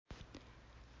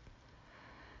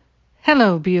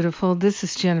Hello, beautiful. This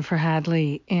is Jennifer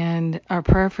Hadley, and our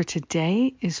prayer for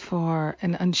today is for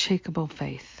an unshakable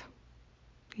faith.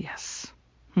 Yes.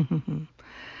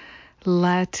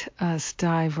 Let us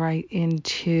dive right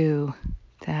into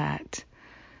that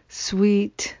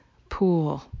sweet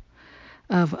pool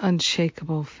of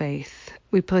unshakable faith.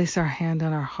 We place our hand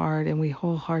on our heart and we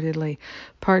wholeheartedly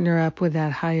partner up with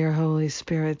that higher Holy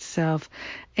Spirit self,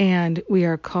 and we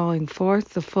are calling forth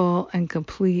the full and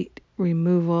complete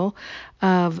removal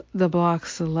of the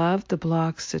blocks to love, the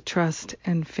blocks to trust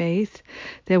and faith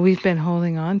that we've been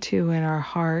holding on to in our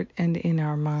heart and in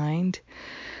our mind.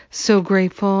 So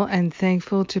grateful and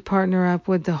thankful to partner up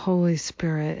with the Holy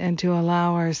Spirit and to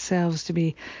allow ourselves to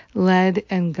be led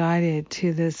and guided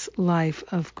to this life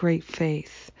of great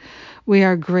faith. We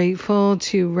are grateful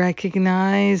to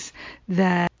recognize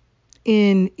that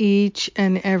in each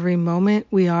and every moment,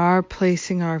 we are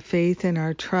placing our faith and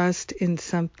our trust in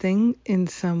something, in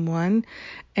someone,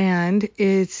 and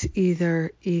it's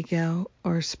either ego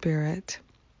or spirit,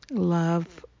 love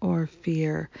or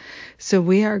fear. So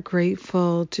we are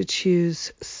grateful to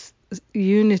choose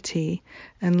unity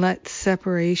and let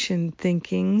separation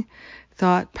thinking,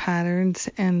 thought patterns,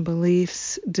 and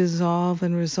beliefs dissolve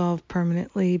and resolve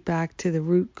permanently back to the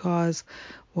root cause,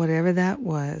 whatever that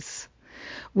was.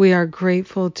 We are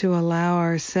grateful to allow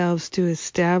ourselves to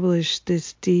establish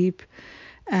this deep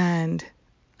and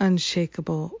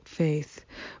unshakable faith.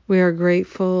 We are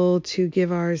grateful to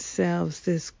give ourselves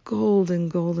this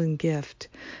golden gift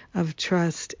of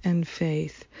trust and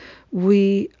faith.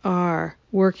 We are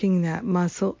working that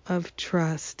muscle of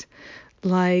trust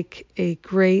like a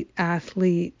great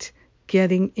athlete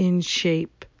getting in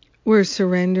shape. We're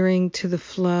surrendering to the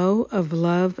flow of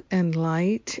love and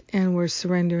light, and we're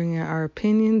surrendering our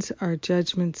opinions, our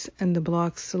judgments, and the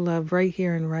blocks to love right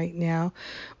here and right now.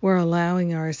 We're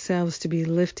allowing ourselves to be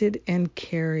lifted and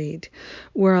carried.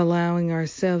 We're allowing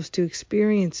ourselves to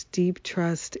experience deep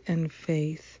trust and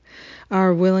faith.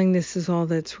 Our willingness is all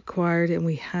that's required, and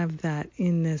we have that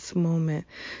in this moment.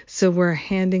 So we're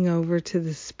handing over to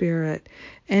the Spirit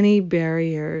any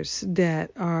barriers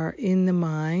that are in the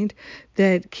mind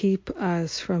that keep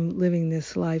us from living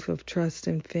this life of trust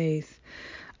and faith.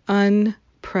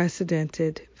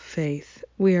 Unprecedented faith.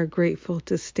 We are grateful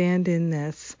to stand in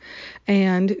this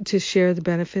and to share the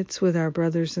benefits with our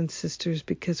brothers and sisters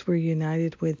because we're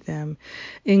united with them.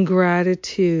 In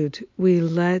gratitude, we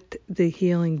let the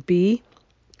healing be,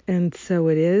 and so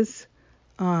it is.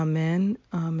 Amen,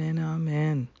 amen,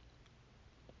 amen.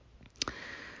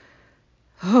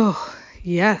 Oh,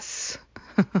 yes.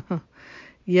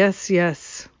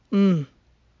 Yes.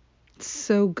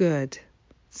 So good.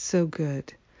 So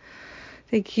good.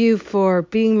 Thank you for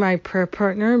being my prayer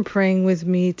partner and praying with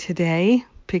me today.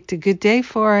 Picked a good day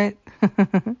for it.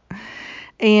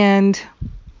 And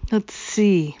let's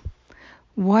see.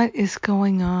 What is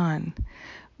going on?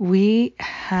 We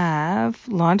have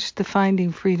launched the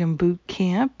Finding Freedom Boot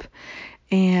Camp,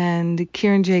 and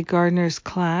Kieran J. Gardner's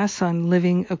class on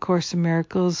Living A Course in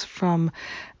Miracles from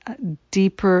a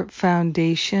Deeper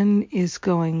Foundation is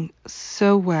going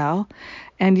so well.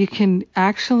 And you can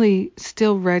actually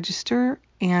still register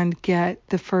and get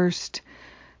the first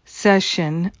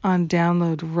session on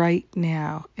download right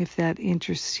now if that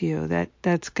interests you.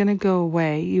 That's going to go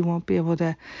away. You won't be able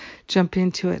to jump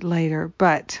into it later,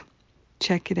 but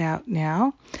check it out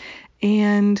now.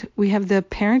 And we have the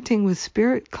Parenting with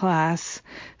Spirit class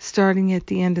starting at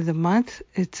the end of the month.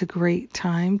 It's a great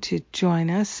time to join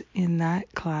us in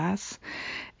that class.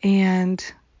 And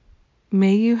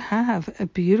may you have a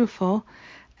beautiful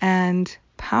and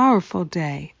powerful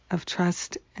day of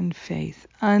trust and faith.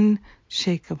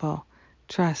 Unshakable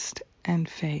trust and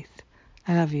faith.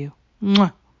 I love you.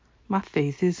 Mwah. My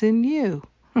faith is in you.